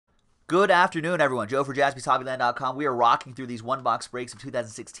Good afternoon, everyone. Joe for JaspysHobbyland.com. We are rocking through these one-box breaks of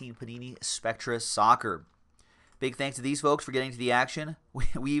 2016 Panini Spectra Soccer. Big thanks to these folks for getting to the action.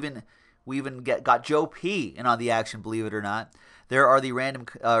 We even got Joe P in on the action, believe it or not. There are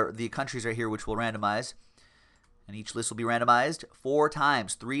the countries right here which we'll randomize, and each list will be randomized 4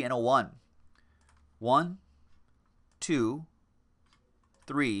 times, 3 and a 1. 1, 2,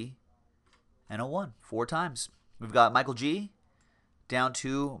 3, and a 1. 4 times. We've got Michael G down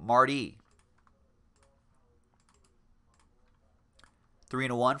to Marty. 3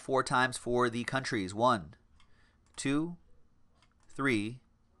 and a 1, 4 times for the countries. 1, 2, 3,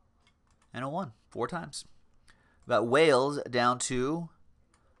 and a 1. 4 times. We've got Wales down to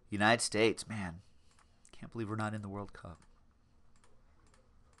United States. Man, can't believe we're not in the World Cup.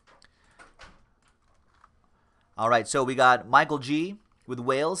 All right, so we got Michael G with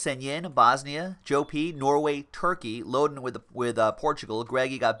Wales, Senyin, Bosnia, Joe P, Norway, Turkey, Loden with Portugal,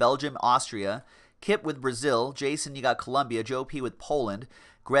 Greg, you got Belgium, Austria, Kip with Brazil, Jason, you got Colombia, Joe P with Poland,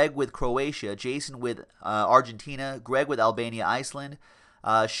 Greg with Croatia, Jason with Argentina, Greg with Albania, Iceland,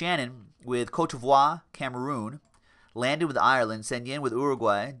 Shannon with Cote d'Ivoire, Cameroon, Landon with Ireland, Senyin with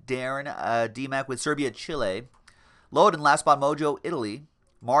Uruguay, Darren, DMAC with Serbia, Chile, Loden, Last Spot Mojo, Italy,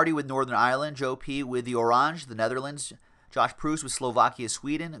 Marty with Northern Ireland, Joe P with the Orange, the Netherlands, Josh Proust with Slovakia,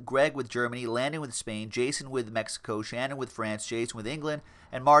 Sweden, Greg with Germany, Landon with Spain, Jason with Mexico, Shannon with France, Jason with England,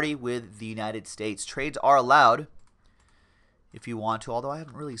 and Marty with the United States. Trades are allowed if you want to, although I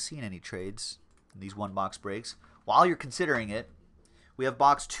haven't really seen any trades in these one-box breaks. While you're considering it, we have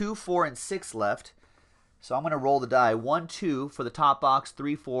box 2, 4, and 6 left. So I'm going to roll the die. 1, 2 for the top box,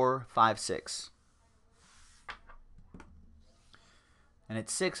 3, 4, 5, 6. And at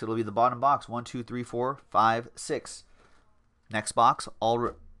 6, it'll be the bottom box. 1, 2, 3, 4, 5, 6. Next box,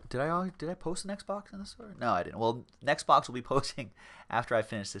 did I post the next box in this order? No, I didn't. Well, next box will be posting after I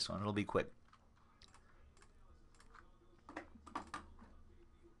finish this one. It'll be quick.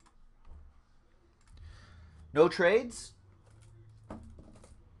 No trades?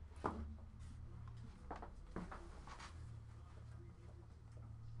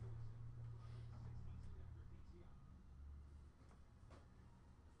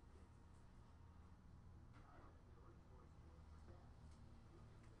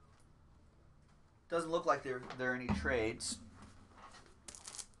 Doesn't look like there are any trades.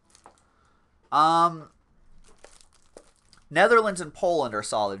 Netherlands and Poland are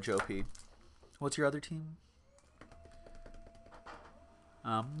solid, Joe P. What's your other team?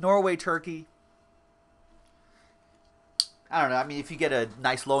 Norway, Turkey. I don't know. I mean, if you get a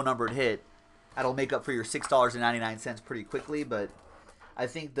nice low-numbered hit, that'll make up for your $6.99 pretty quickly. But I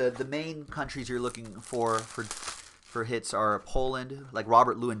think the main countries you're looking for hits are Poland, like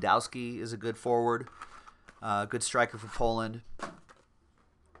Robert Lewandowski is a good forward, good striker for Poland.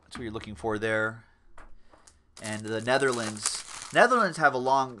 That's what you're looking for there. And the Netherlands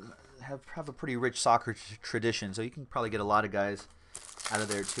have a pretty rich soccer tradition, so you can probably get a lot of guys out of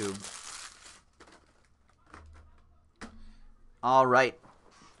there too. All right.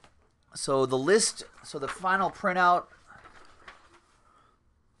 So the list, so the final printout.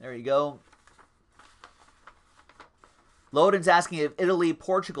 There you go. Loden's asking if Italy,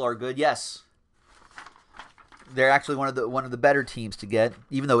 Portugal are good. Yes, they're actually one of the better teams to get,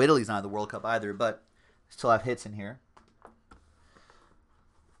 even though Italy's not in the World Cup either. But still have hits in here.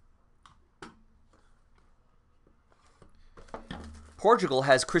 Portugal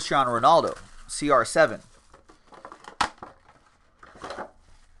has Cristiano Ronaldo, CR7.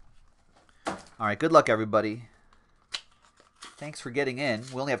 All right, good luck, everybody. Thanks for getting in.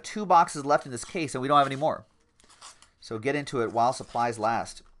 We only have 2 boxes left in this case, and we don't have any more. So get into it while supplies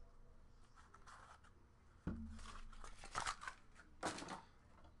last.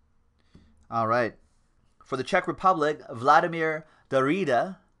 All right. For the Czech Republic, Vladimir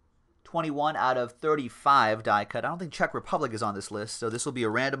Darida, 21 out of 35 die cut. I don't think Czech Republic is on this list, so this will be a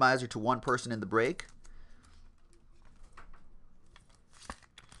randomizer to one person in the break.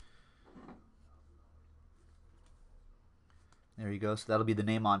 There you go. So that'll be the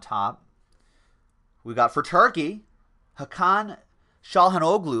name on top. We got for Turkey, Hakan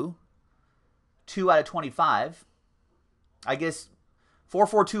Çalhanoğlu, 2 out of 25. I guess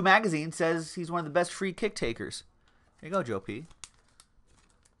 442 Magazine says he's one of the best free kick takers. There you go, Joe P.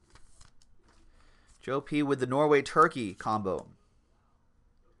 Joe P with the Norway-Turkey combo.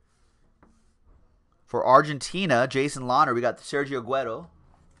 For Argentina, Jason Lahner, we got Sergio Aguero.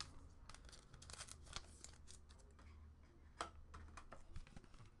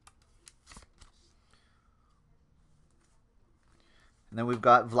 And then we've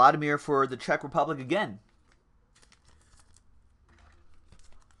got Vladimir for the Czech Republic again.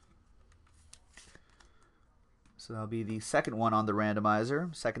 So that'll be the second one on the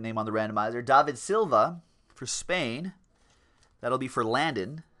randomizer. Second name on the randomizer. David Silva for Spain. That'll be for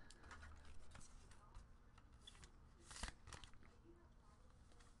Landon.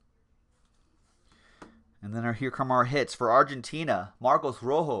 And then here come our hits for Argentina. Marcos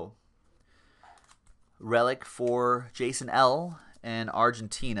Rojo. Relic for Jason L. and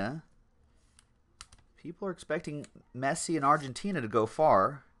Argentina. People are expecting Messi and Argentina to go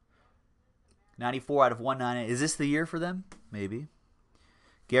far. 94 out of 199. Is this the year for them? Maybe.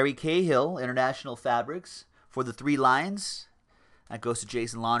 Gary Cahill, International Fabrics for the Three Lions. That goes to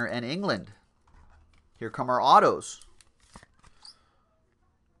Jason Launer and England. Here come our autos.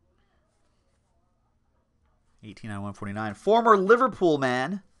 18 out of 149. Former Liverpool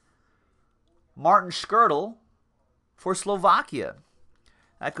man, Martin Škrtel for Slovakia.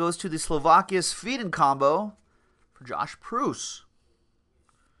 That goes to the Slovakia Sweden combo for Josh Pruce.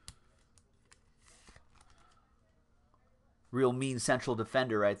 Real mean central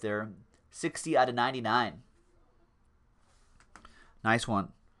defender right there. 60 out of 99. Nice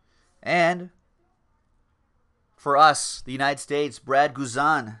one. And for us, the United States, Brad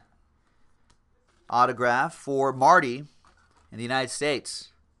Guzan. Autograph for Marty in the United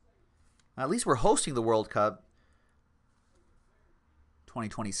States. At least we're hosting the World Cup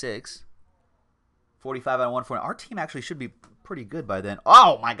 2026. 45 out of 140. Our team actually should be pretty good by then.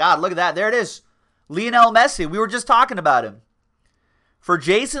 Oh my God, look at that. There it is. Lionel Messi. We were just talking about him. For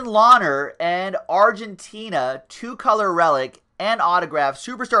Jason Launer and Argentina, 2-color relic and autograph,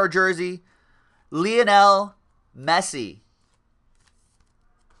 superstar jersey, Lionel Messi.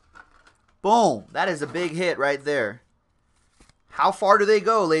 Boom. That is a big hit right there. How far do they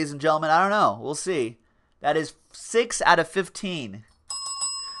go, ladies and gentlemen? I don't know. We'll see. That is 6 out of 15.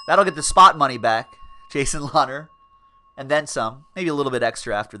 That'll get the spot money back, Jason Launer. And then some. Maybe a little bit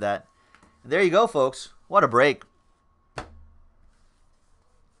extra after that. And there you go, folks. What a break.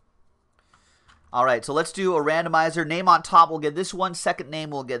 All right, so let's do a randomizer. Name on top, we'll get this one. Second name,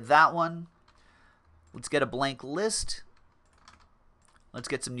 we'll get that one. Let's get a blank list. Let's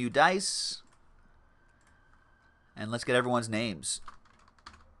get some new dice. And let's get everyone's names.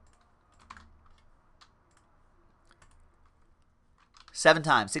 Seven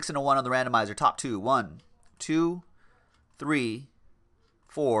times. 6 and a 1 on the randomizer. Top two. 1, 2, 3,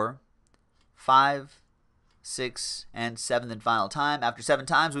 4, 5, 6, and 7th and final time. After 7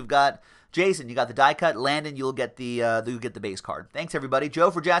 times, we've got Jason. You got the die cut. Landon, you'll get the base card. Thanks, everybody.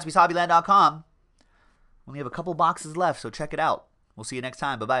 Joe for JaspysHobbyland.com. Only have a couple boxes left, so check it out. We'll see you next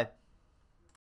time. Bye-bye.